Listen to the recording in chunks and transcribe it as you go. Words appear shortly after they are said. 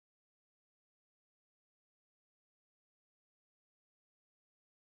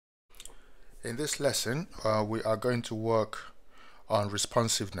In this lesson, we are going to work on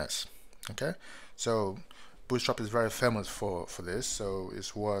responsiveness. Okay, so Bootstrap is very famous for this, so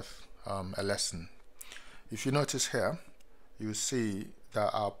it's worth a lesson. If you notice here, you see that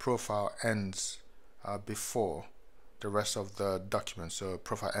our profile ends before the rest of the document, so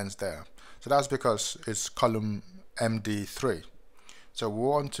profile ends there. So that's because it's column MD3. So what we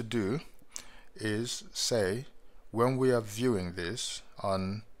want to do is say when we are viewing this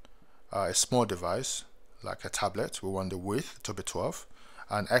on a small device like a tablet, we want the width to be 12,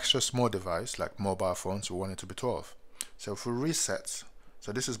 and extra small device like mobile phones, we want it to be 12. So if we reset,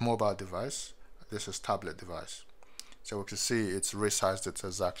 so this is mobile device, this is tablet device, so we can see it's resized it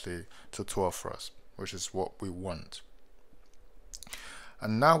exactly to 12 for us, which is what we want.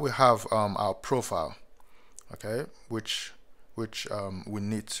 And now we have our profile, okay, which we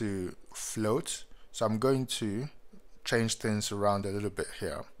need to float. So I'm going to change things around a little bit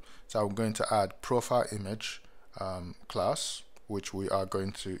here. So I'm going to add profile image class, which we are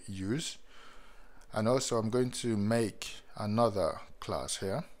going to use, and also I'm going to make another class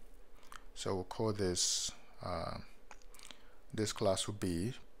here. So we'll call this this class will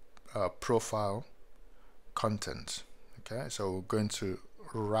be profile content. Okay, so we're going to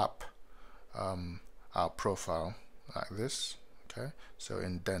wrap our profile like this. Okay, so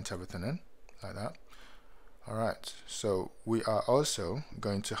indent everything in like that. Alright, so we are also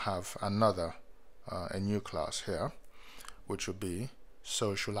going to have another a new class here, which will be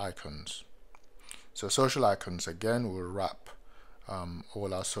social icons. So social icons, again, will wrap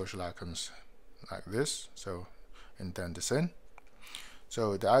all our social icons like this, so indent this in.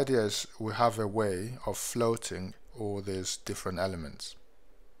 So the idea is we have a way of floating all these different elements.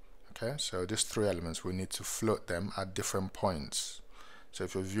 Okay, so these three elements, we need to float them at different points. So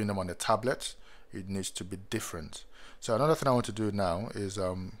if you're viewing them on a tablet, it needs to be different. So another thing I want to do now is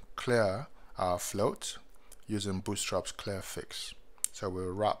clear our float using Bootstrap's clear fix. So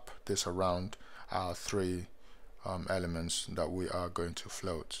we'll wrap this around our three elements that we are going to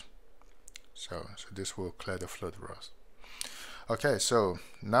float. So this will clear the float for us. Okay, so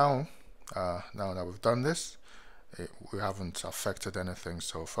now now that we've done this, we haven't affected anything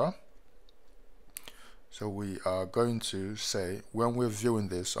so far. So we are going to say when we're viewing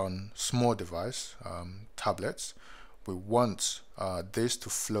this on small device, tablets, we want this to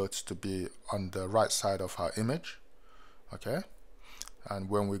float to be on the right side of our image. Okay, and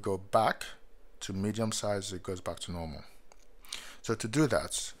when we go back to medium size, it goes back to normal. So to do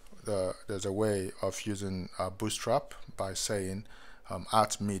that, there's a way of using Bootstrap by saying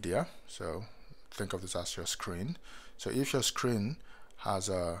at media. So think of this as your screen. So if your screen has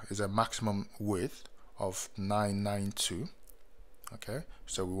is a maximum width of 992, okay,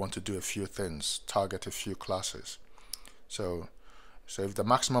 so we want to do a few things, target a few classes. So if the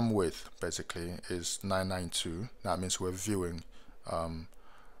maximum width basically is 992, that means we're viewing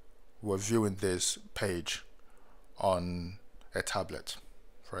this page on a tablet,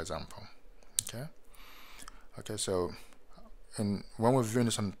 for example. Okay, so when we're viewing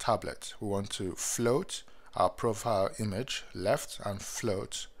this on a tablet, we want to float our profile image left and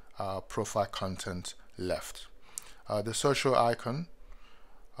float our profile content left. The social icon,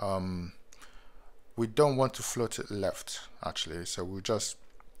 we don't want to float it left actually, so we'll just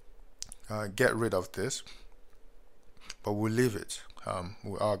get rid of this, but we'll leave it.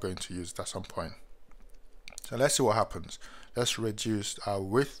 We are going to use it at some point. So let's see what happens. Let's reduce our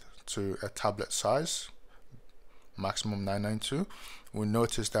width to a tablet size, maximum 992. We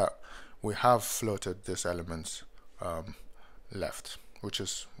notice that we have floated this element left, which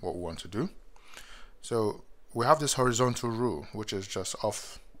is what we want to do. So we have this horizontal rule, which is just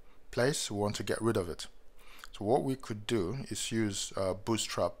off place. We want to get rid of it. So what we could do is use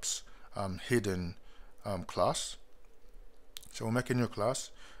Bootstrap's hidden class. So we'll make a new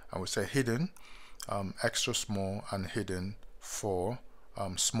class and we say hidden extra small and hidden for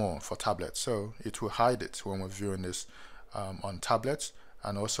small for tablets. So it will hide it when we're viewing this on tablets,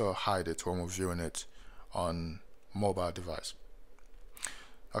 and also hide it when we're viewing it on mobile device.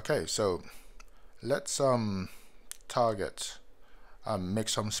 Okay, so let's target make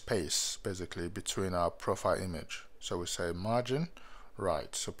some space basically between our profile image. So we say margin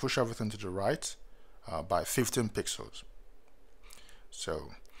right, so push everything to the right by 15 pixels.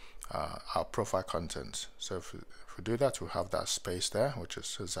 So our profile content, so if we do that, we'll have that space there, which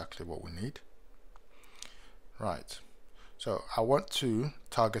is exactly what we need. Right, so I want to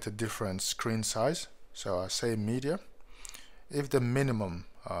target a different screen size, so I say media. If the minimum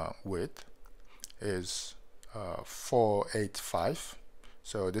width is 485,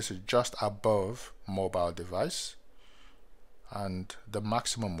 so this is just above mobile device, and the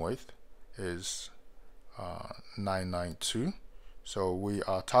maximum width is 992. So we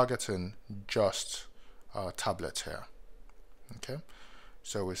are targeting just tablet here. Okay,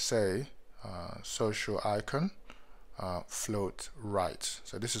 so we say social icon float right.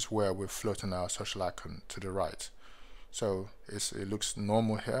 So this is where we're floating our social icon to the right. So it looks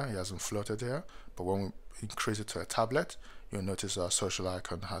normal here, it hasn't floated here, but when we increase it to a tablet, you'll notice our social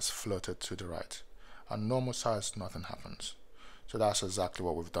icon has floated to the right. On normal size, nothing happens. So that's exactly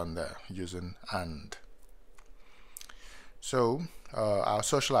what we've done there using AND. So our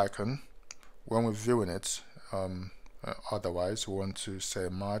social icon, when we're viewing it, otherwise we want to say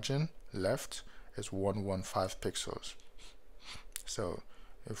margin left is 115 pixels. So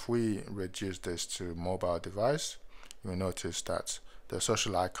if we reduce this to mobile device, you'll notice that the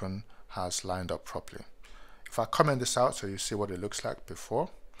social icon has lined up properly. If I comment this out so you see what it looks like before,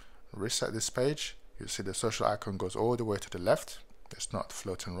 reset this page, you see the social icon goes all the way to the left, it's not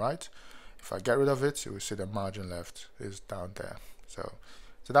floating right. If I get rid of it, you will see the margin left is down there. So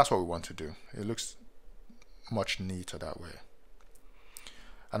that's what we want to do. It looks much neater that way.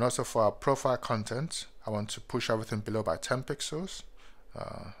 And also for our profile content, I want to push everything below by 10 pixels.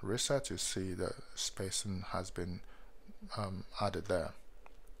 Reset, you see the spacing has been added there.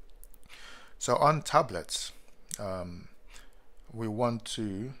 So on tablets, we want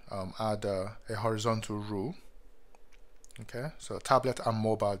to add a horizontal rule. Okay, so tablet and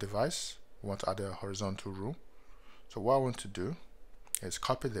mobile device, we want to add a horizontal rule. So what I want to do is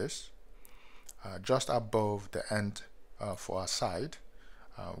copy this just above the end for our side.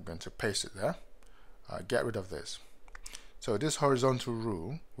 We're going to paste it there. Get rid of this. So this horizontal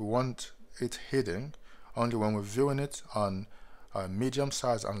rule, we want it hidden only when we're viewing it on a medium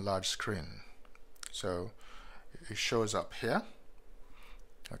size and large screen. So it shows up here,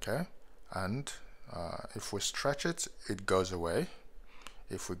 okay, and if we stretch it, it goes away.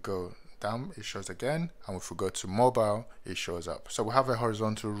 If we go down, it shows again, and if we go to mobile, it shows up. So we have a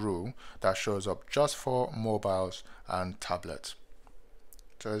horizontal rule that shows up just for mobiles and tablets.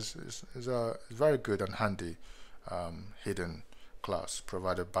 So it's a very good and handy hidden class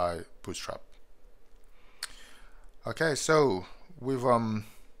provided by Bootstrap. Okay, so we've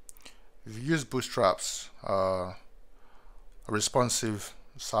used Bootstrap's responsive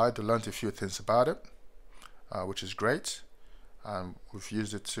side to learn a few things about it, which is great. And we've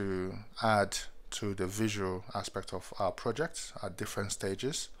used it to add to the visual aspect of our project at different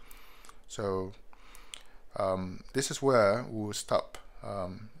stages. So this is where we will stop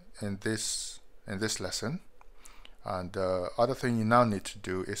in this lesson. And the other thing you now need to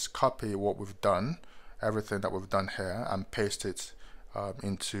do is copy what we've done, everything that we've done here, and paste it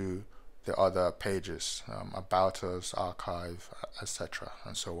into the other pages, about us, archive, etc.,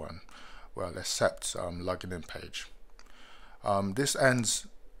 and so on. Well, except login in page. This ends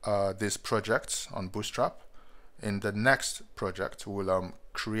this project on Bootstrap. In the next project, we'll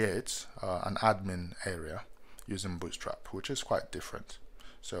create an admin area using Bootstrap, which is quite different.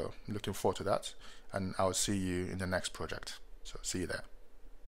 So looking forward to that, and I'll see you in the next project. So see you there.